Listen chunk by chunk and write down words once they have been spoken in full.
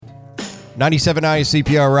97.9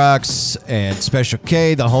 CPR Rocks and Special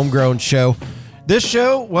K, the Homegrown show. This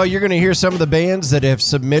show, well, you're going to hear some of the bands that have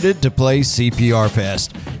submitted to play CPR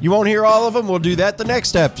Fest. You won't hear all of them. We'll do that the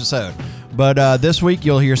next episode. But this week,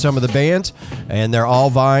 you'll hear some of the bands, and they're all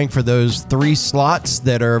vying for those 3 slots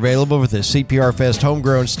that are available with the CPR Fest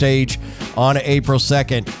Homegrown stage on April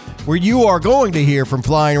 2nd, where you are going to hear from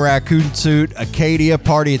Flying Raccoon Suit, Acadia,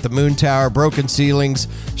 Party at the Moon Tower, Broken Ceilings,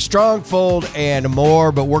 Strongfold, and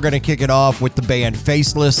more. But we're going to kick it off with the band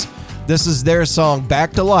Faceless. This is their song,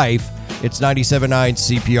 Back to Life. It's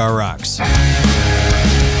 97.9 CPR Rocks.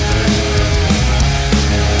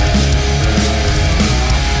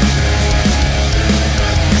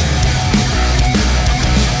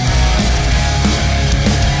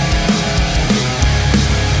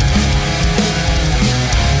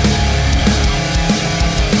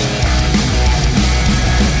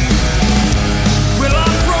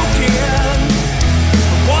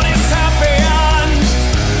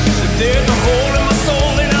 There's a hole in my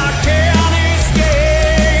soul and I can't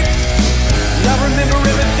escape.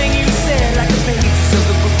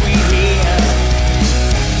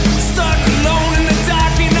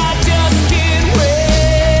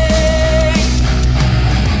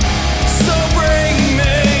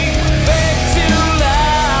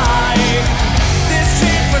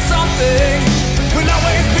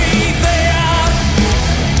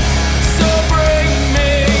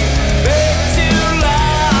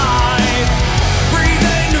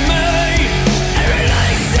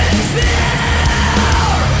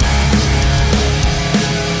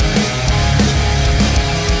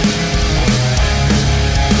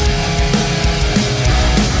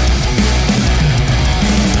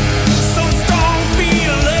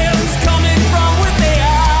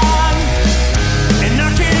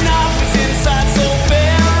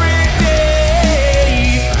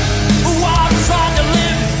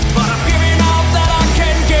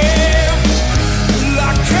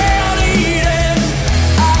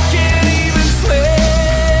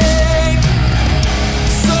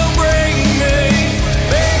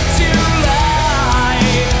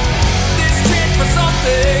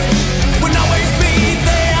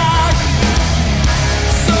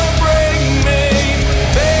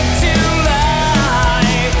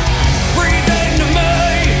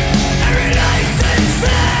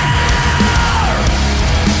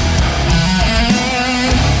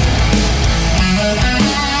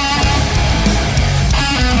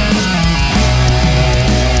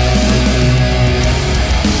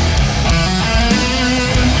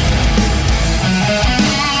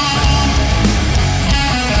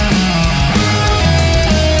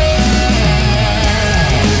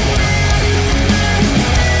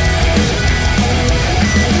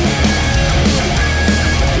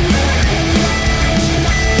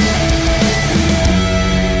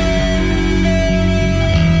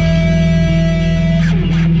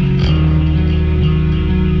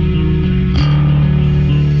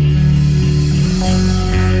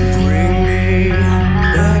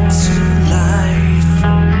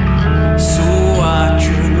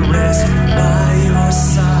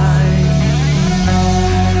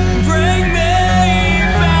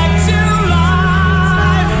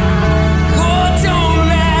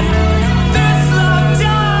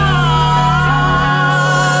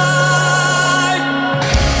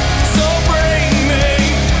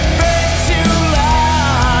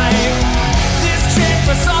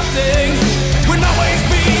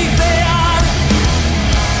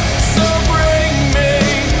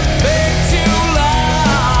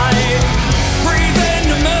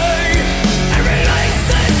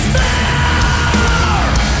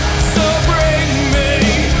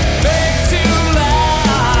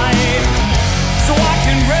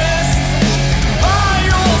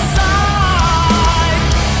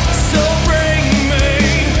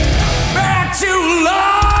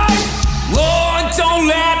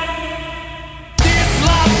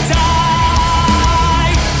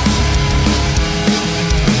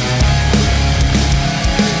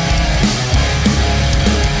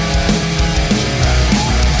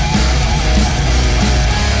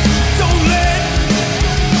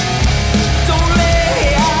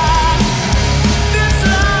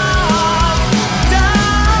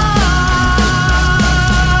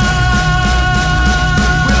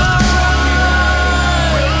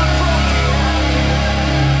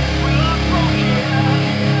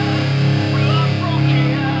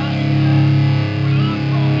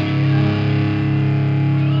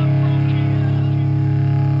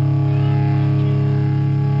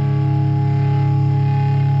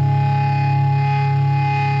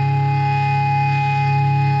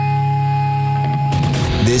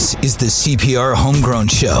 the CPR Homegrown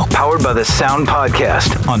Show, powered by the Sound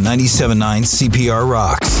Podcast on 97.9 CPR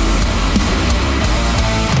Rocks.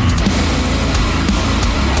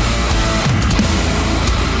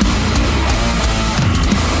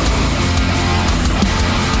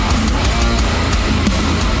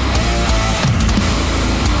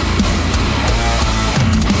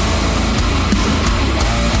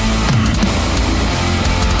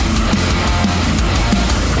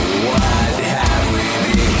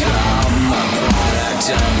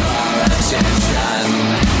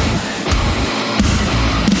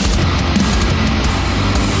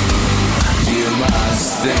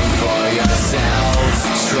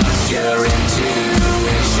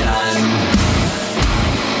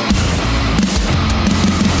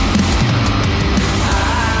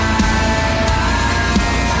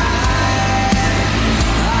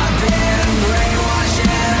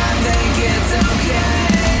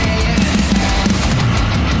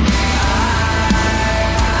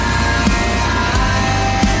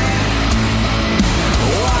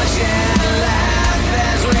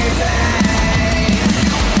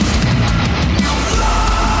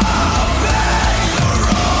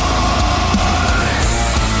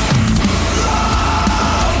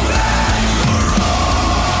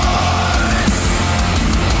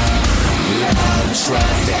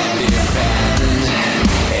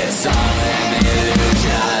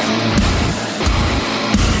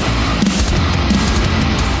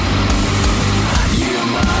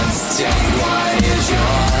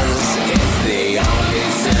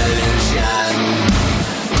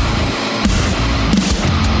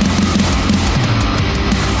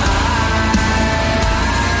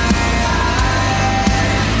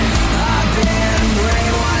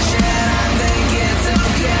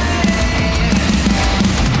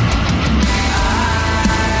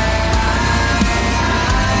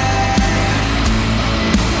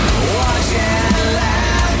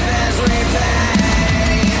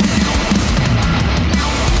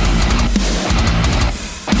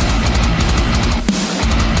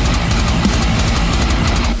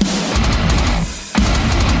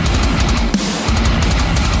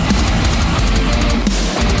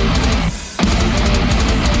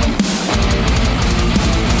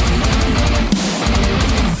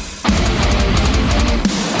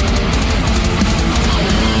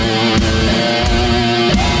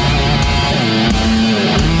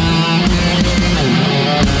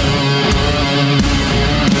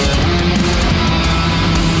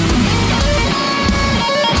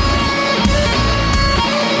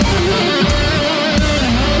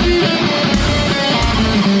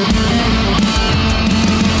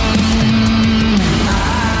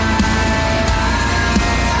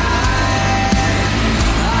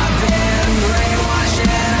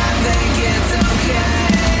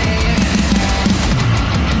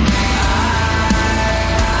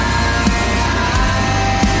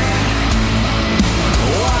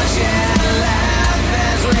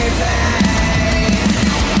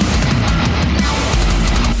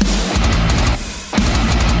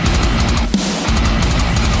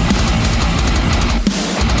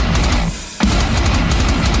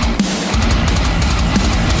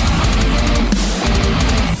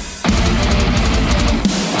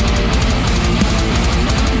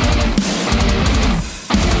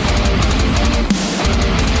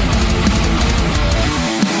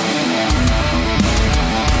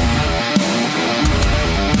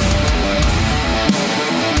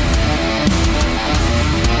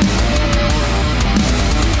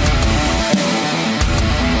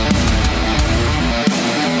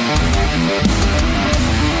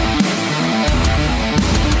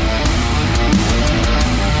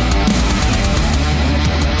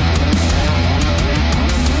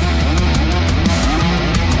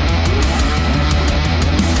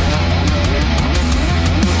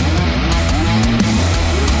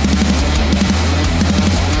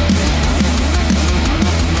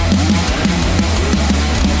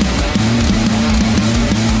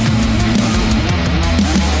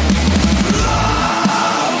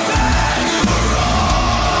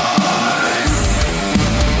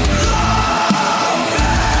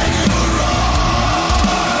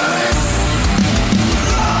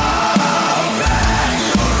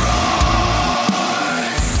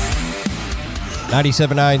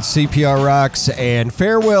 97.9 CPR Rocks and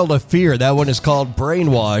Farewell to Fear. That one is called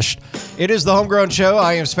Brainwashed. It is the Homegrown Show.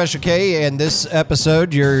 I am Special K, and this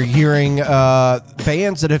episode you're hearing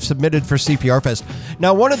bands that have submitted for CPR Fest.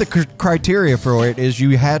 Now, one of the criteria for it is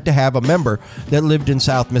you had to have a member that lived in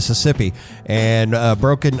South Mississippi. And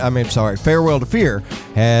Farewell to Fear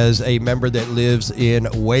has a member that lives in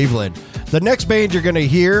Waveland. The next band you're going to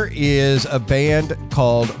hear is a band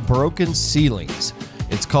called Broken Ceilings.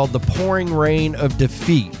 It's called The Pouring Rain of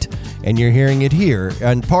Defeat, and you're hearing it here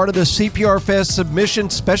and part of the CPR Fest submission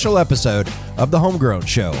special episode of The Homegrown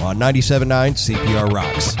Show on 97.9 CPR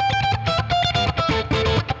Rocks.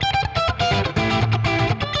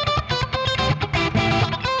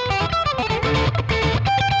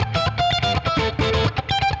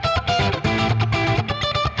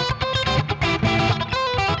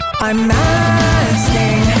 I'm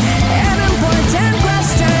asking an important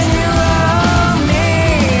question. You owe me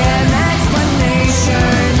an explanation.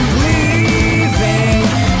 Leaving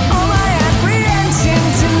all my apprehension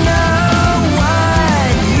to know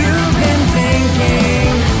what you've been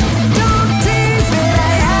thinking. Don't tease it,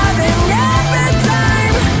 I haven't got the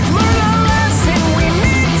time. Learn a lesson, we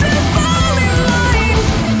need to fall in line.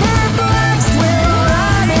 Perplexed, we're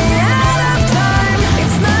running out of time.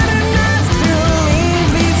 It's not enough to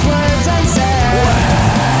leave these words unsaid.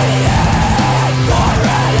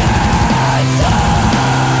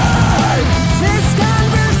 This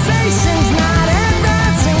conversation's not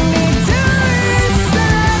advancing me to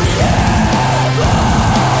listen.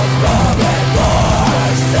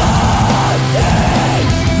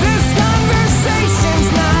 This conversation's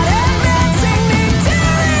not advancing me to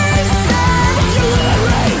listen. You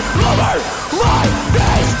literally cover my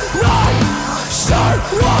face, not sure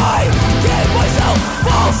why. Give myself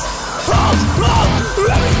false hope from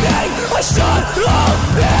everything I should have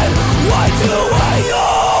been. Why do I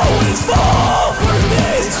always fall for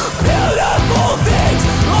these beautiful things?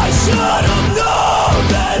 I should have known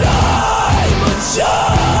that I'm a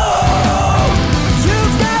joke.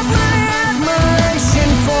 You've got my admiration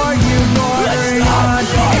for you, bordering on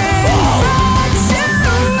infatuation.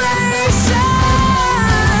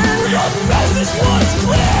 The message was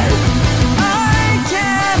clear. I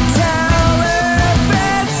can't tell if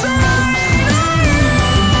it's right or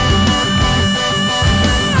wrong.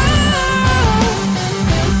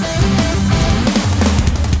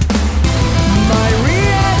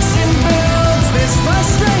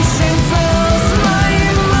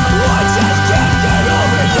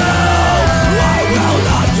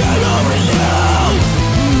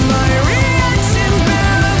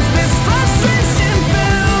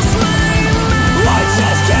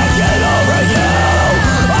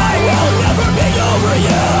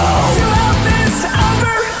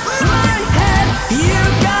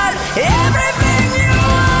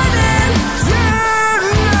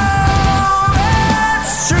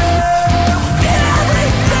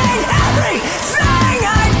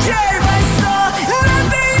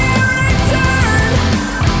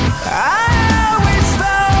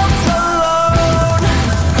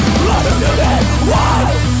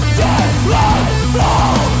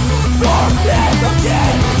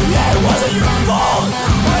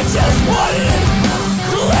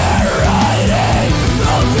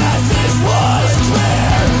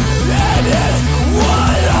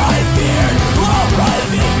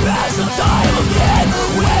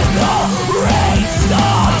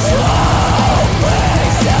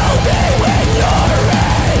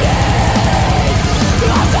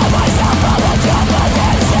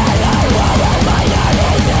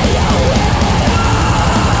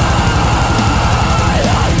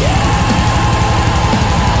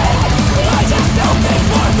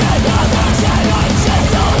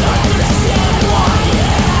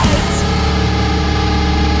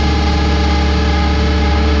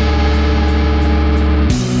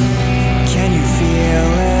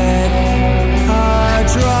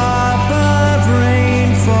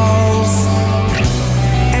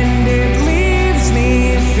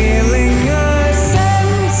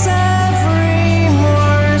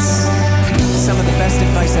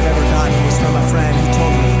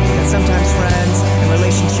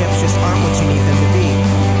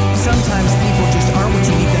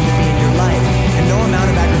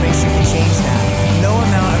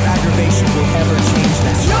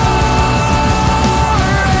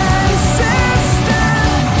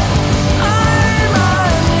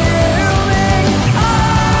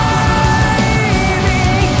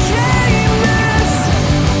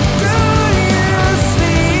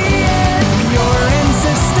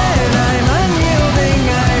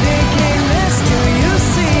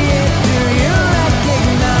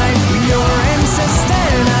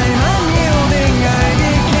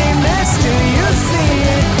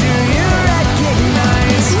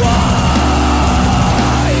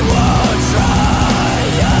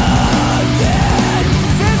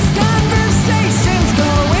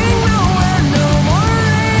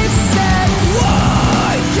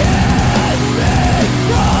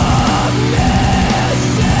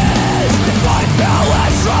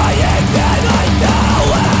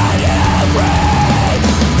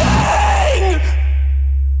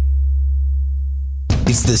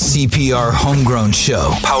 is the CPR Homegrown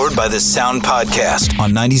Show, powered by the Sound Podcast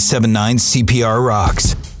on 97.9 CPR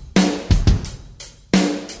Rocks.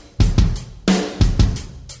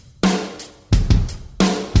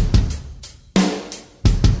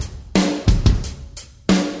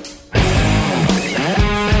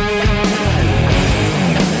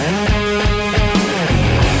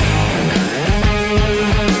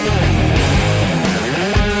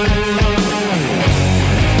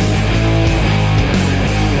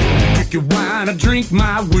 Drink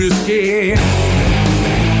my whiskey,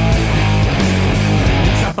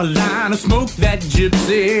 chop a line of smoke that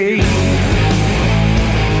gypsy.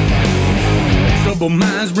 Trouble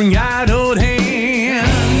minds bring idle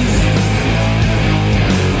hands.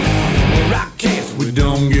 Rock cats, we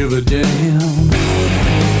don't give a damn.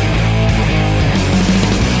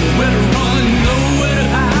 Where to run, nowhere to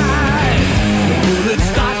hide. The bullets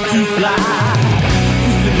start to fly.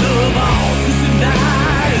 Twisted love, all twisted lies.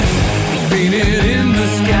 Painted in the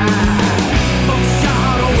sky,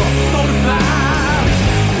 buckshot over 45.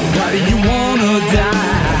 How do you wanna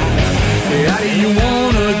die? How do you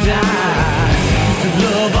wanna die? Twisted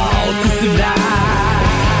love, all twisted lies.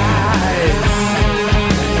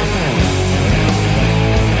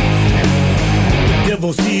 The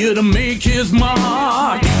devil's here to make his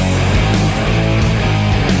mark.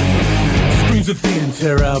 Screams of thin,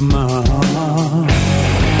 tear out my heart.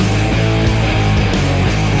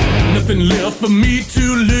 Nothing left for me to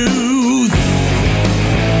lose.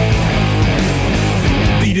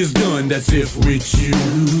 Deed is done, that's if we choose.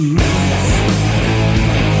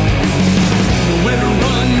 Nowhere to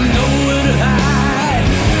run, nowhere to hide.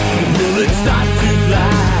 The bullets start to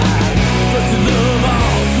fly. Twisted love,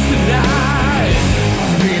 all twisted lies.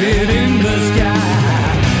 Painted in the sky.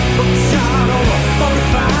 Buckshot over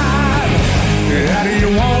 45. How do you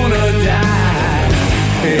wanna die?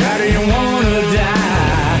 How do you wanna die?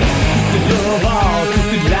 Love all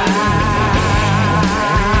twisted lies.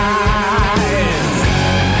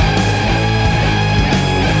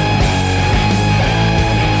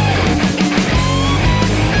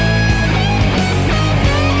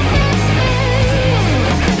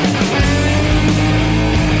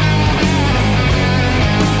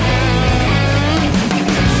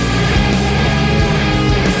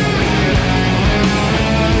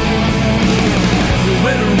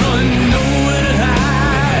 Nowhere to run, nowhere to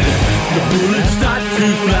hide. The bullets start to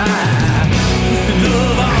fly. Twisted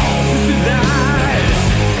love, all twisted lies.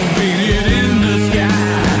 Painted in the sky.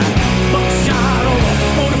 Buckshot over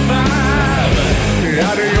 45.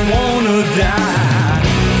 How do you wanna die?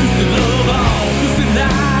 Twisted love, all twisted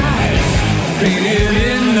lies. Painted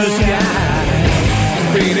in the sky.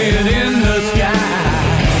 Painted in the sky.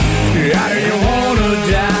 How do you wanna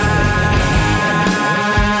die?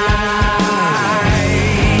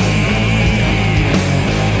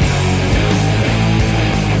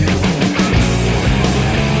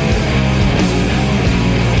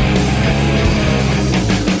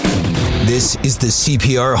 This is the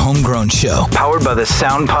CPR Homegrown Show, powered by the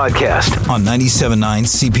Sound Podcast on 97.9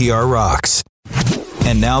 CPR Rocks.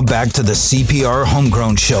 And now back to the CPR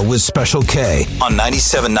Homegrown Show with Special K on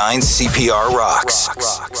 97.9 CPR Rocks.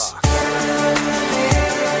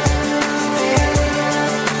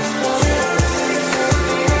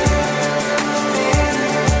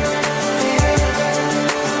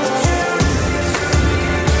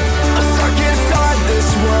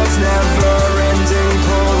 Never ending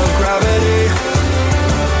pull of gravity.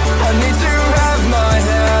 I need to have my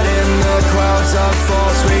head in the clouds of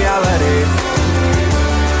false reality.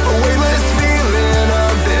 A weightless feeling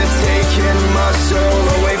of it taking my soul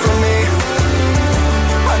away from me.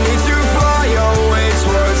 I need to fly away.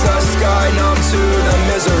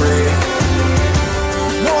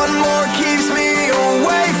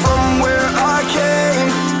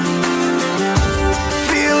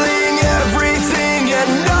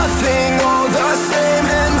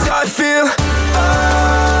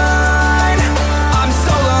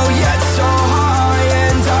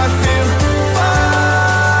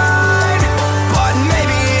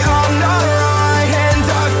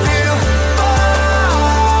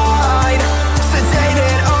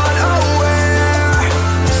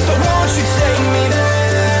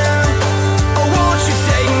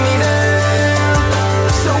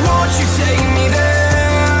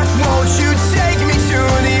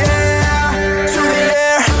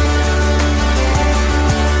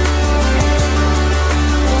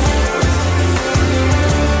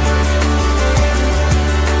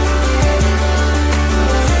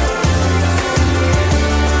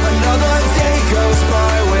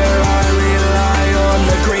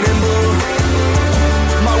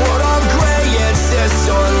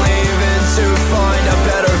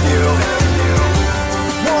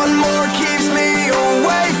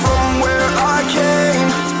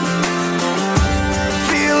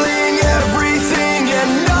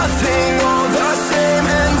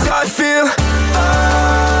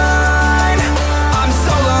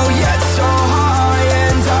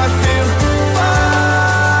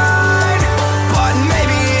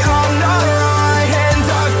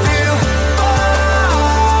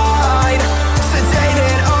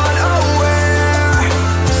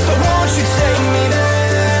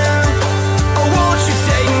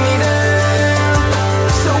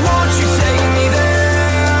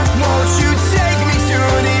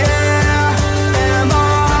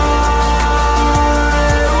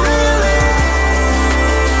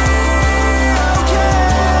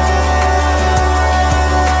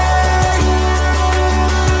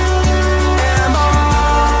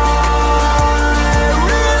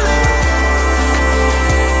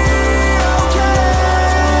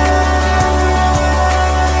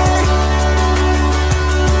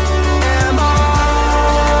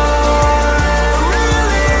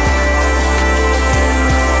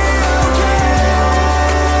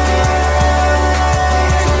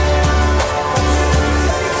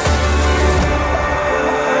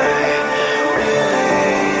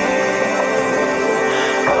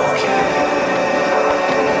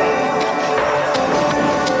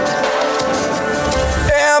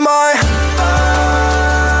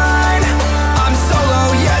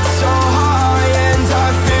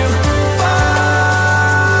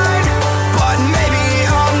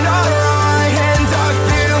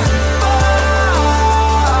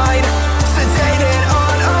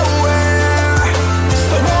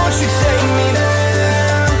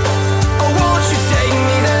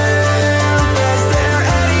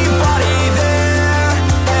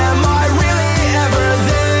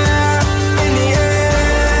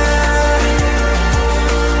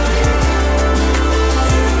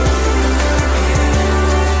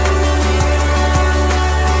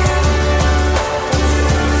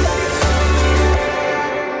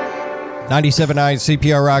 97.9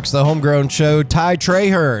 CPR Rocks, the Homegrown Show. Ty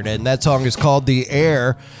Traherne, and that song is called The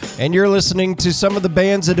Air. And you're listening to some of the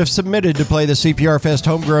bands that have submitted to play the CPR Fest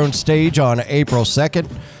Homegrown stage on April 2nd.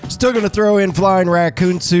 Still going to throw in Flying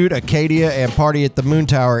Raccoon Suit, Acadia, and Party at the Moon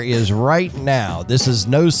Tower is right now. This is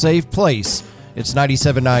No Safe Place. It's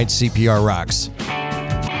 97.9 CPR Rocks.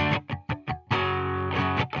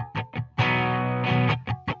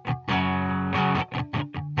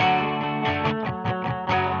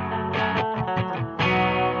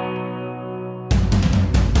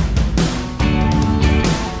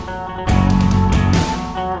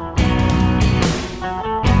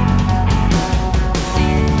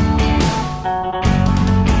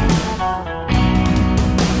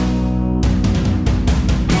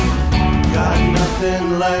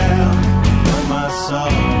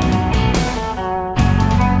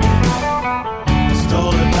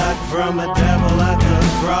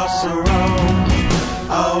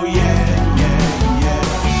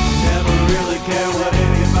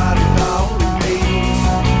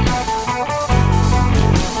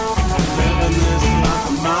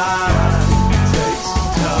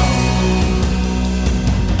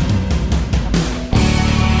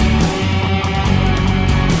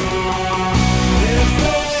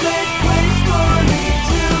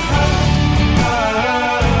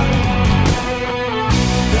 Place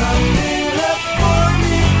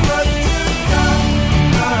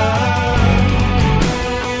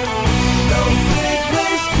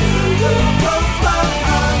to go,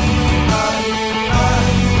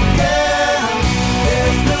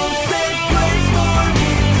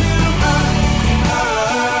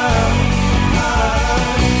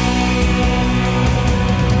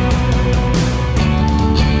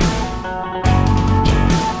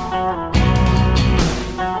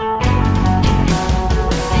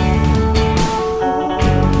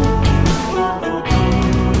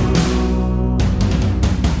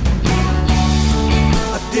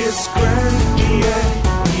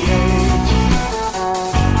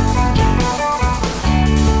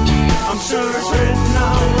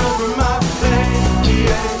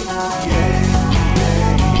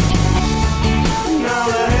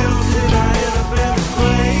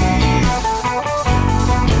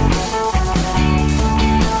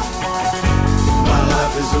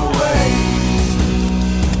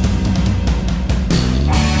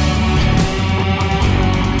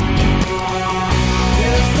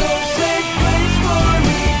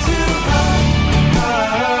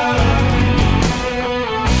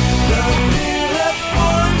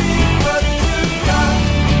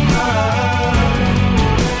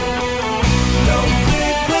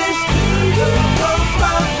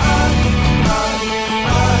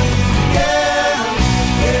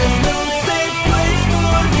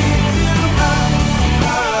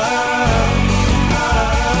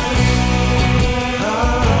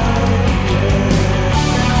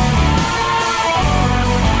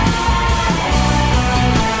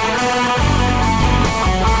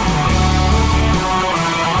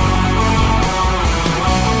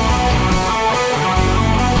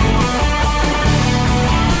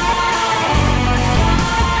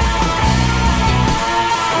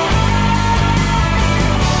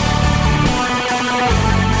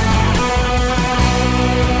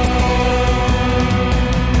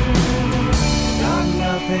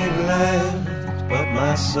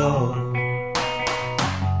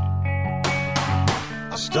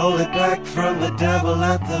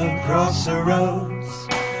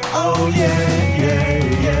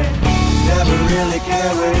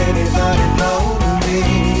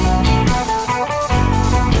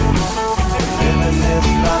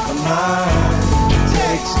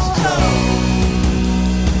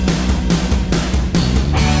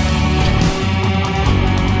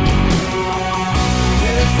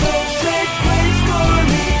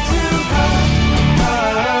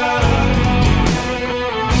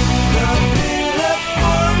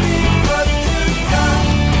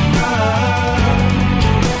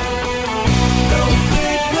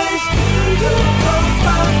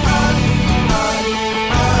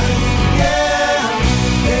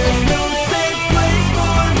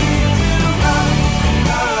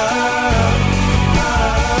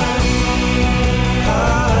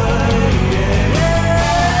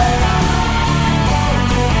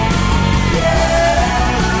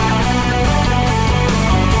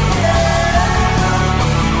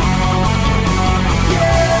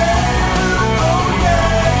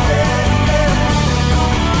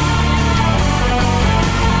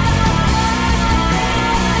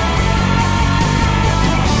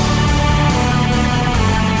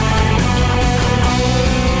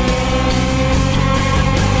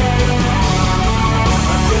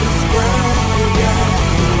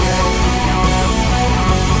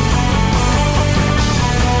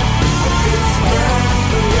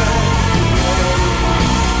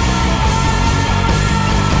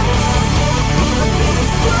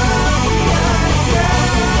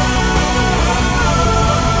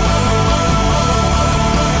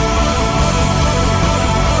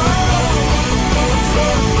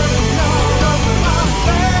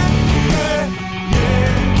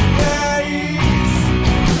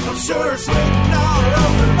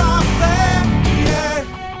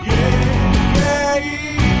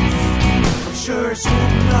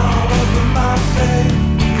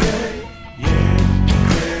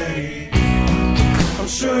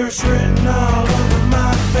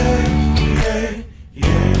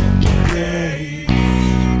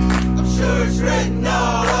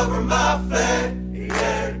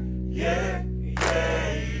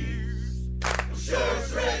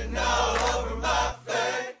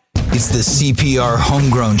 the CPR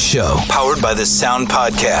Homegrown Show, powered by the Sound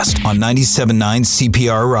Podcast on 97.9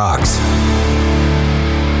 CPR Rocks.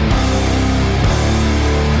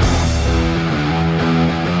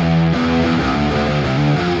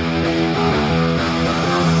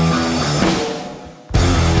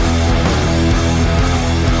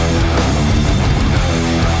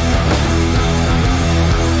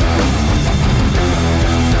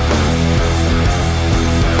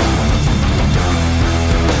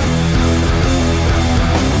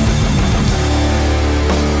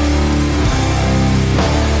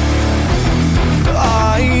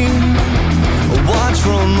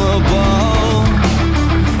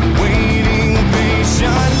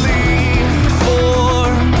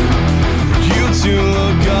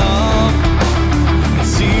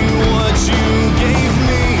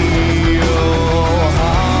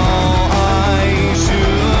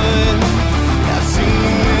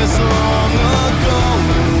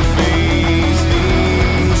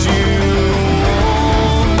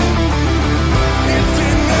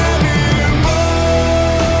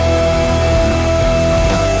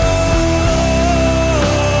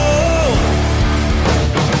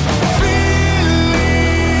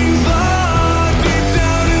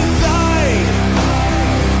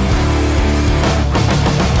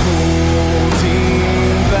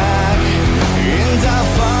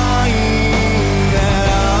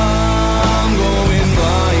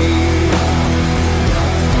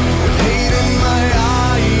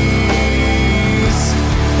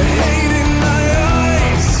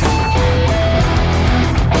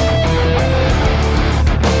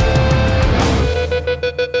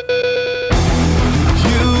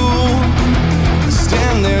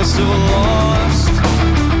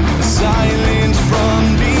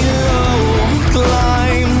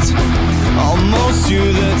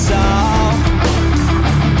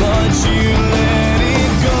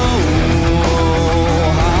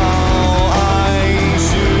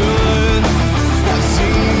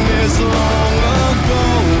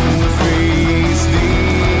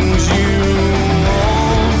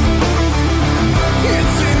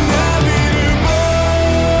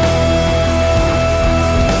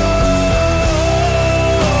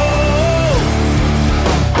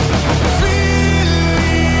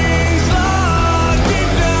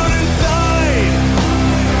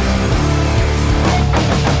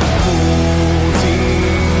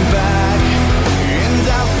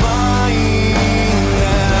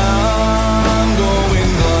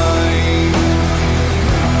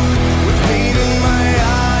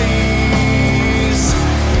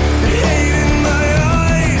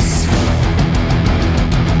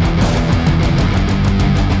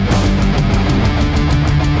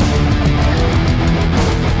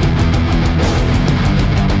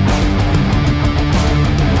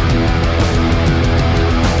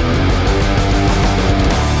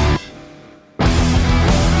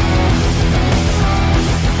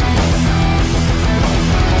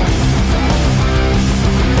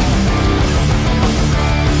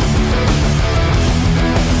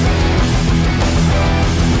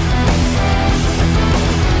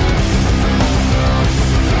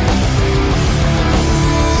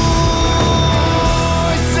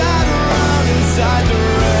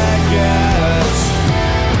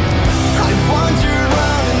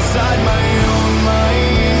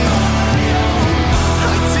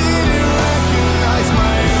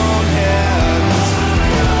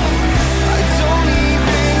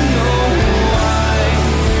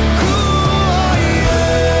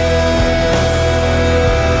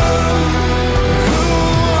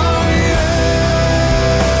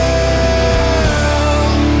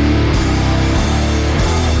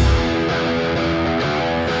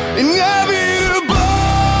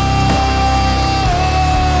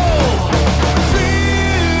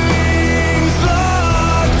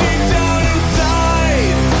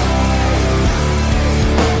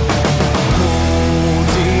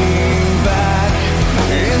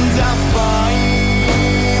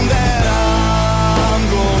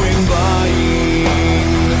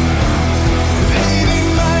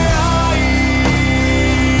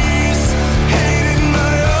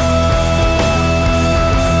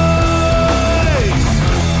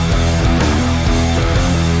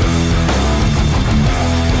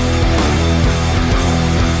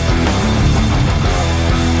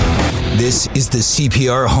 This is the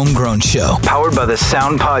CPR Homegrown Show, powered by the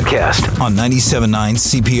Sound Podcast on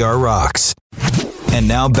 97.9 CPR Rocks. And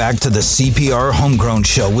now back to the CPR Homegrown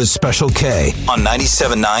Show with Special K on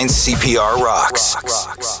 97.9 CPR Rocks.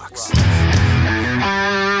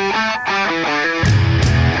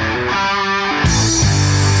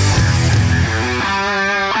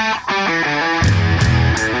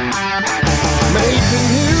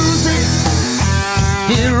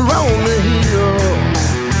 here on the hill,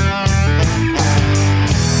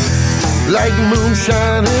 like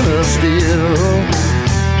moonshine in a still,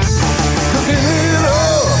 cooking it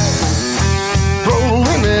up,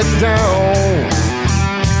 throwing it down.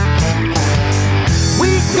 We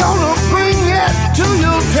gonna bring it to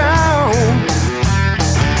your town.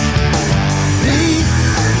 Peace,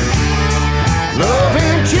 love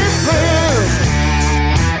and chitlins,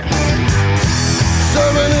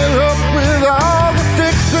 serving it up with all the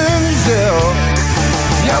fixings, yeah.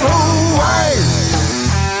 Yellow, white,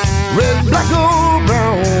 red, black or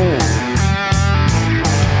brown.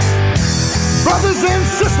 Brothers and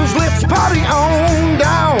sisters, let's party on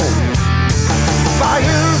down.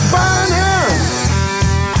 Fire's burning,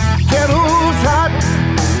 kettle's hot.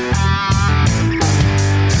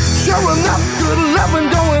 Sure enough, good loving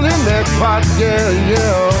going in that pot, yeah,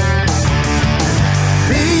 yeah.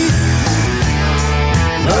 Peace,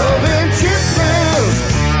 love and chitlins,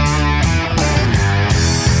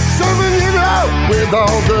 serving it out with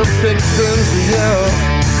all the fixings, yeah.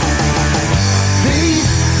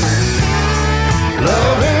 Peace,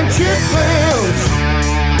 love and chitlins,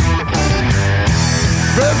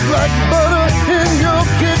 bread's like butter in your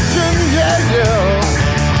kitchen, yeah, yeah.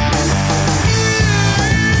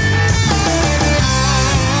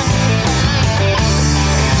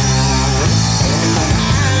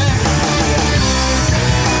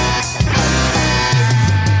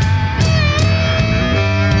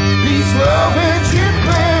 Peace, love and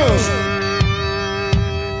chitlins,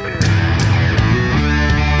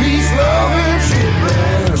 peace, love and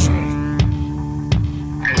chitlins,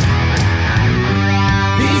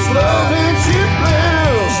 peace, love and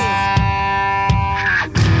chitlins,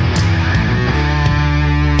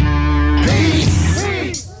 peace.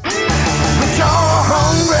 But you're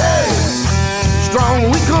hungry, strong,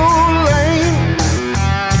 weak or lame.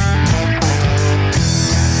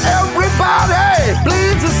 Everybody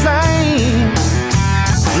bleeds the same.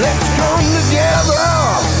 Let's come together,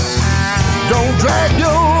 don't drag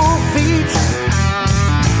your feet.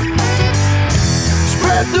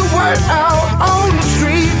 Spread the word out on the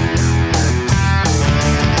street.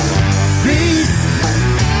 Peace,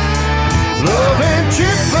 love and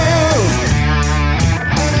chitlins,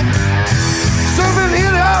 serving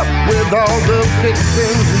it up with all the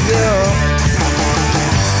fixings, yeah.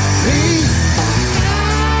 Peace,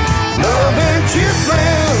 love and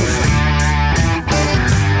chitlins,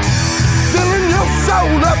 filling your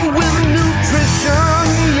soul up with nutrition,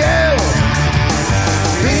 yeah.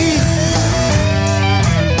 Peace,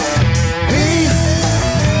 peace,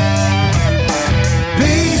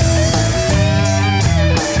 peace,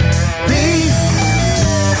 peace.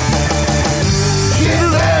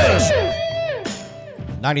 Killers.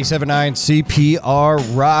 97.9 CPR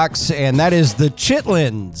rocks, and that is the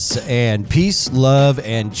Chitlins. And Peace, Love,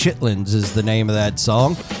 and Chitlins is the name of that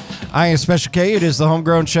song. I am Special K. It is the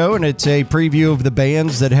Homegrown Show, and it's a preview of the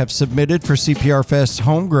bands that have submitted for CPR Fest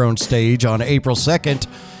Homegrown stage on April 2nd.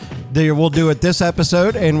 We'll do it this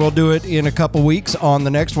episode, and we'll do it in a couple weeks on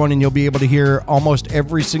the next one, and you'll be able to hear almost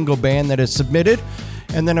every single band that is submitted.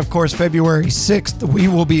 And then, of course, February 6th, we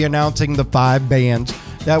will be announcing the 5 bands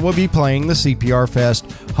that will be playing the CPR Fest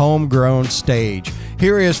Homegrown stage.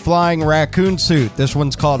 Here is Flying Raccoon Suit. This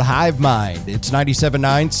one's called Hive Mind. It's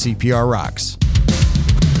 97.9 CPR Rocks.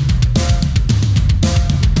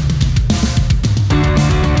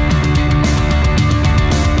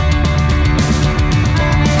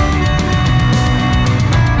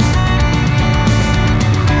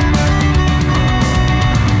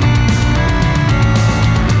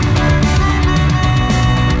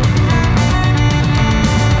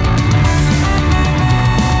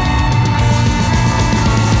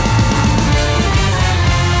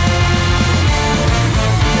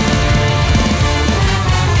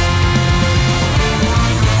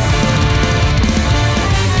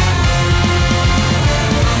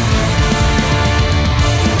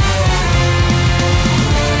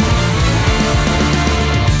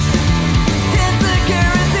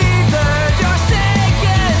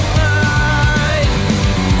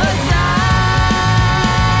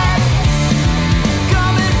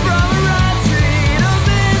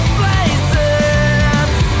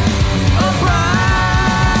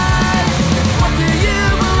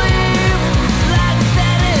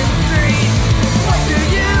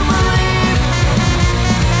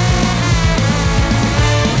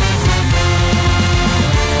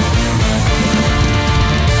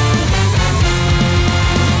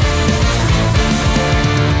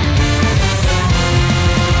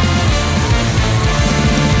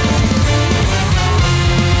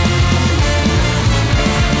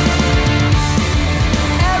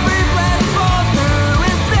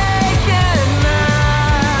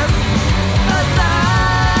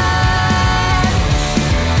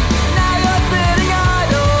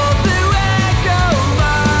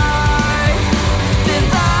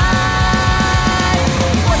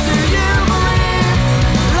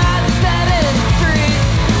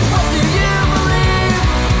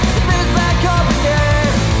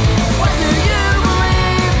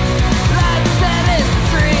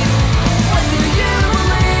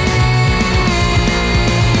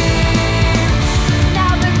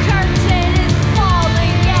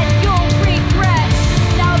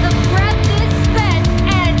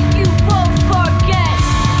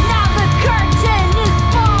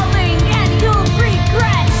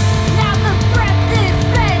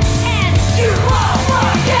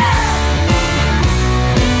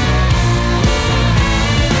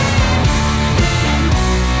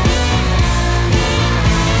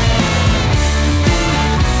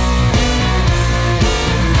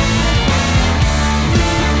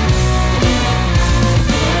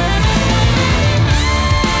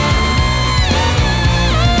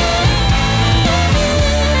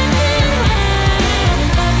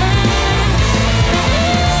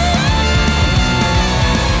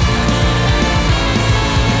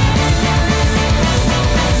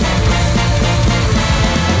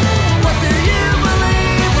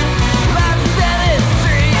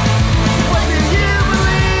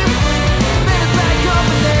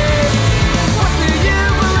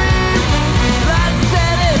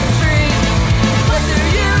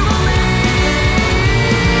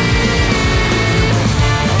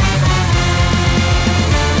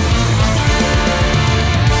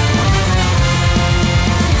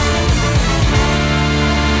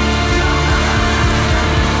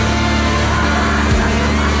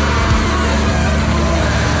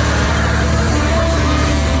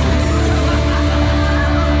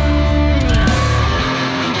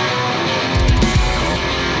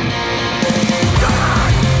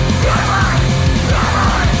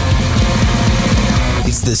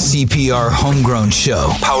 CPR Homegrown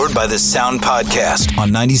Show, powered by the Sound Podcast on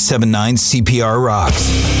 97.9 CPR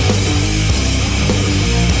Rocks.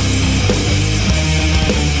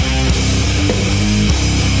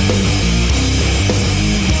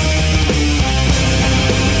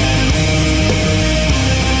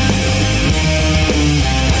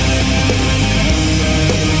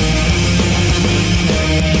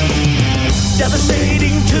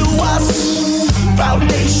 Devastating to us,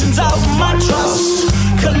 foundations of my trust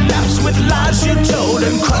collapse with lies you told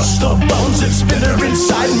and crush the bones that splinter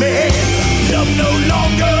inside me. Love no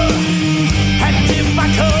longer, and if I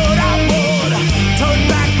could, I would turn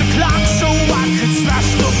back the clock so I could smash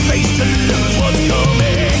the face to lose what's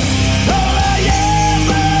coming. All I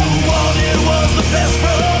ever wanted was the best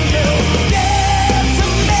from you. Give to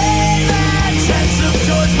me that chance of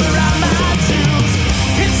choice where I might choose.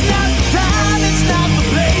 It's not the time, it's not the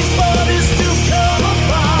place, but it's to come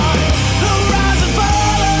apart. The rise and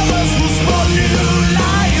fall of us will spawn new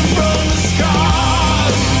life from the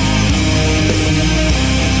scars.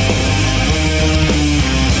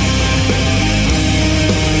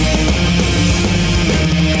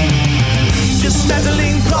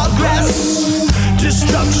 Dismantling progress,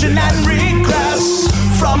 destruction and regress.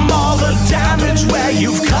 From all the damage where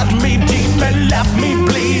you've cut me deep and left me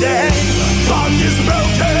bleeding. Bond is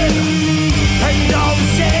broken, and all the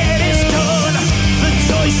said is done. The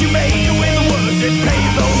choice you made with words that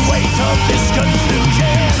paved the way to this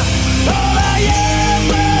conclusion. All I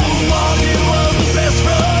ever wanted was the best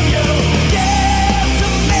from you. Give to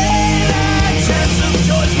me that chance of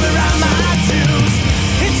choice where I might choose.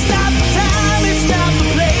 It's not the time, it's not the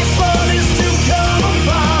place, but it's to come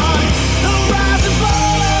apart. The rise and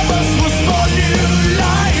fall of us will spawn new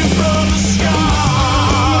life from the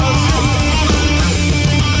scars.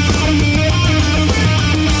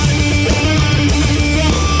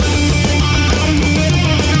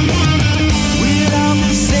 Without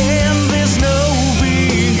this end, there's no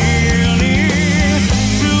beginning.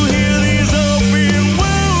 To heal these open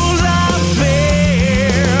wounds I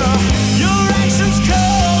fear. Your actions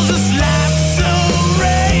cause us lacerating,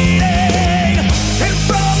 and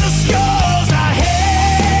from the scars I hear.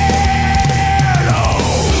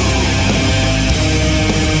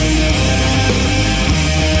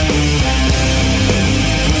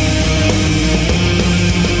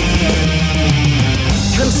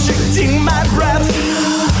 Constricting my breath,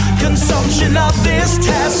 consumption of this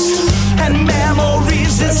test, and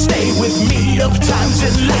memories that stay with me of times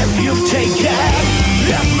in life you've taken.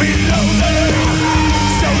 Left me lonely,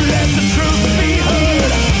 so let the truth be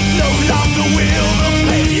heard. No longer will the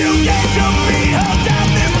pain you gave to me hold down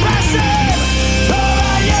this passion. All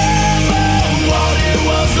I ever wanted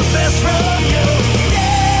was the best from you.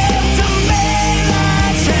 Give to me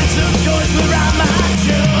that chance of choice where I might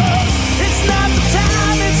choose. It's not the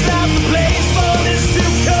time, it's not the place, but it's to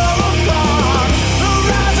come apart. The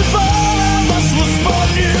rise and fall of us will spawn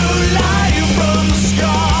new life from the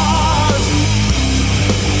scars.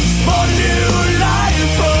 Spawn new life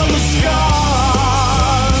from the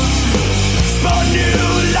scars. Spawn new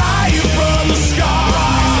life from the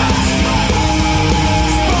scars.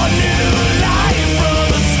 Spawn new life from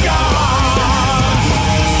the scars.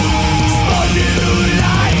 Spawn new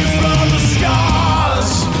life from the scars.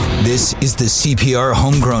 This is the CPR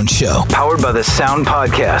Homegrown Show, powered by the Sound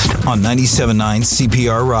Podcast on 97.9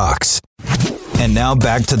 CPR Rocks. And now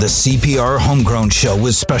back to the CPR Homegrown Show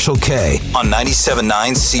with Special K on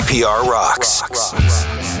 97.9 CPR Rocks.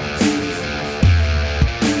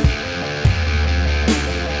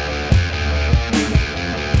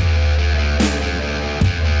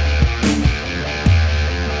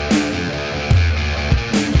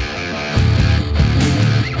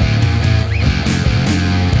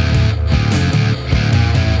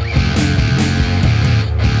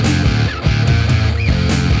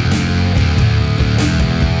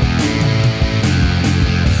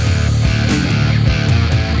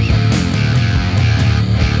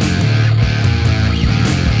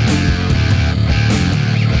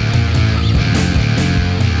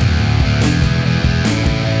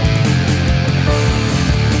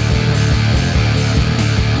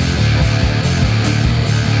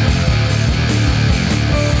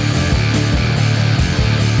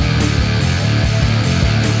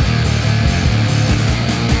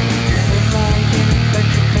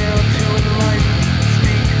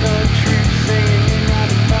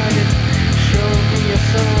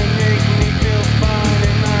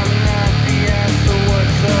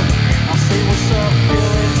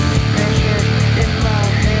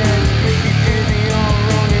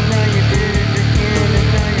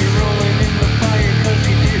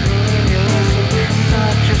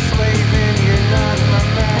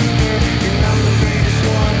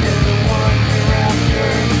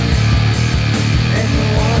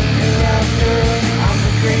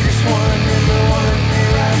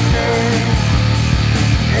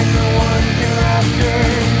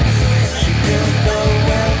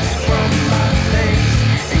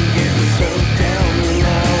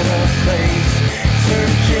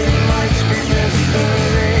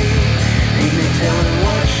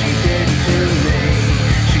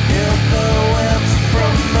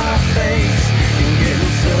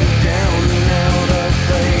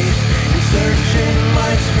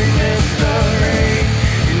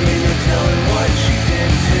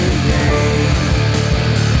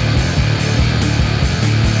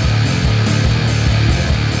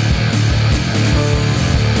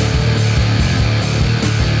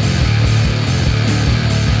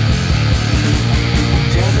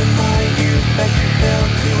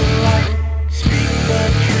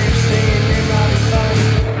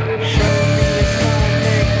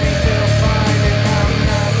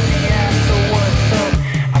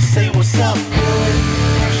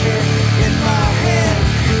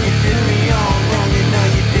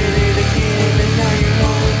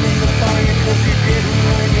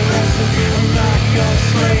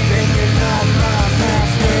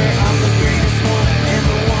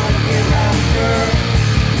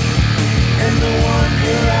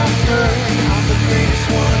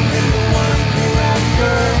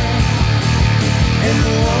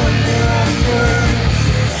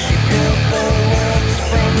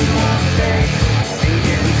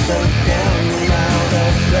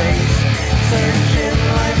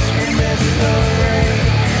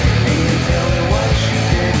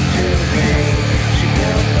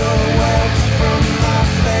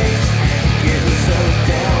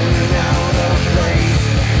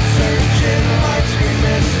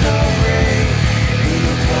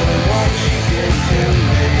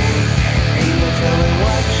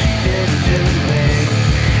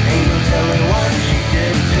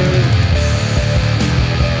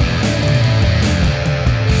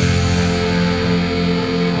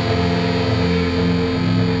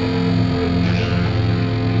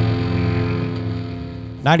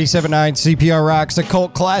 97.9 CPR Rocks, a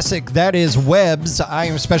cult classic. That is Webbs. I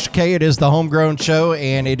am Special K. It is the Homegrown Show,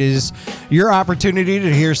 and it is your opportunity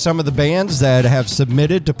to hear some of the bands that have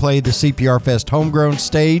submitted to play the CPR Fest Homegrown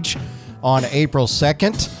stage on April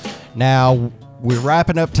 2nd. Now, we're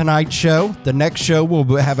wrapping up tonight's show. The next show we'll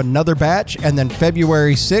have another batch, and then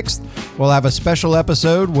February 6th, we'll have a special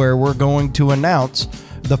episode where we're going to announce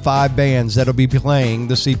the 5 bands that'll be playing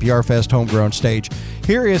the CPR Fest Homegrown stage.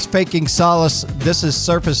 Here is Faking Solace. This is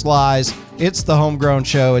Surface Lies. It's the Homegrown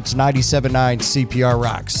Show. It's 97.9 CPR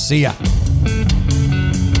Rocks. See ya.